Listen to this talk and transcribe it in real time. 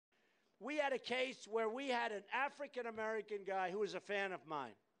we had a case where we had an African-American guy who was a fan of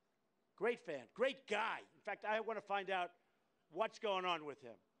mine. Great fan, great guy. In fact, I want to find out what's going on with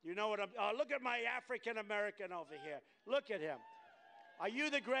him. You know what I'm, oh, look at my African-American over here. Look at him. Are you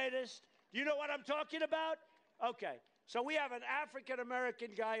the greatest? Do you know what I'm talking about? Okay, so we have an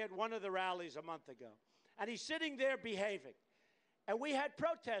African-American guy at one of the rallies a month ago, and he's sitting there behaving. And we had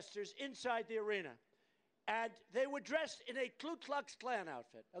protesters inside the arena, and they were dressed in a Ku Klux Klan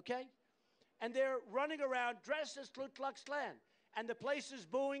outfit, okay? And they're running around dressed as Ku Klux Klan, and the place is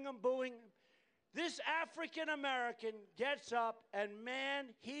booing them, booing them. This African-American gets up, and man,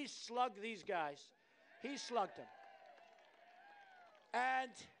 he slugged these guys. He slugged them.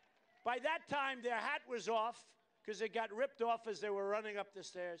 And by that time, their hat was off, because it got ripped off as they were running up the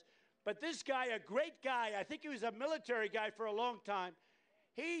stairs. But this guy, a great guy, I think he was a military guy for a long time,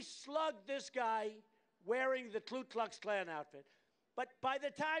 he slugged this guy wearing the Ku Klux Klan outfit. But by the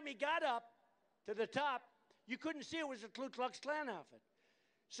time he got up to the top, you couldn't see it was a Ku Klux Klan outfit.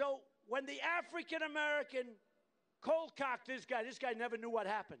 So when the African-American cold-cocked this guy never knew what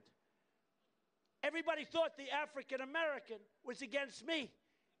happened. Everybody thought the African-American was against me,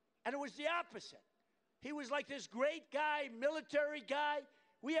 and it was the opposite. He was like this great guy, military guy.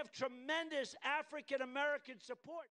 We have tremendous African-American support.